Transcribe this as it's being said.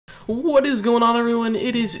What is going on, everyone?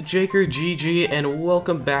 It is JakerGG, and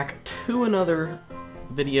welcome back to another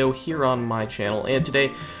video here on my channel. And today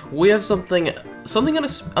we have something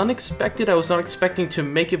unexpected. I was not expecting to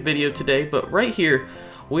make a video today, but right here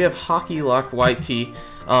we have Hockey Lock YT,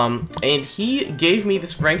 and he gave me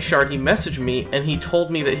this rank shard. He messaged me and he told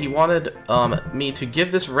me that he wanted me to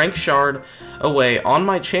give this rank shard away on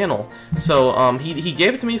my channel. So he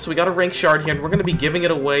gave it to me, so we got a rank shard here, and we're going to be giving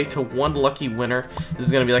it away to one lucky winner. This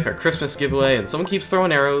is going to be like our Christmas giveaway, and someone keeps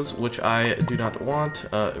throwing arrows, which I do not want.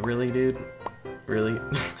 Really, dude? Really?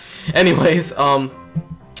 Anyways,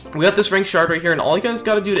 we got this rank shard right here, and all you guys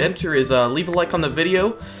got to do to enter is leave a like on the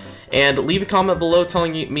video, and leave a comment below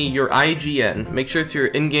telling me your IGN. Make sure it's your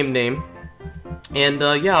in-game name. And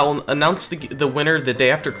yeah, I'll announce the winner the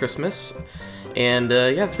day after Christmas. And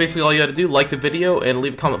yeah, that's basically all you gotta do. Like the video and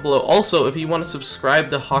leave a comment below. Also, if you want to subscribe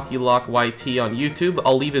to Hockey Lock YT on YouTube,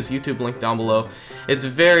 I'll leave his YouTube link down below. It's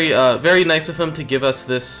very nice of him to give us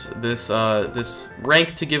this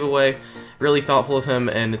rank to give away. Really thoughtful of him,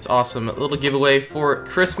 and it's awesome. A little giveaway for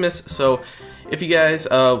Christmas. So if you guys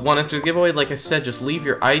want to enter the giveaway, like I said, just leave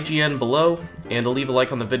your IGN below and leave a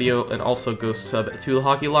like on the video, and also go sub to the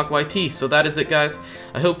Hockey Lock YT. So that is it, guys.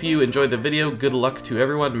 I hope you enjoyed the video. Good luck to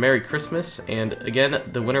everyone. Merry Christmas. And again,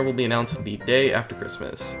 the winner will be announced the day after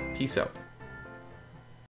Christmas. Peace out.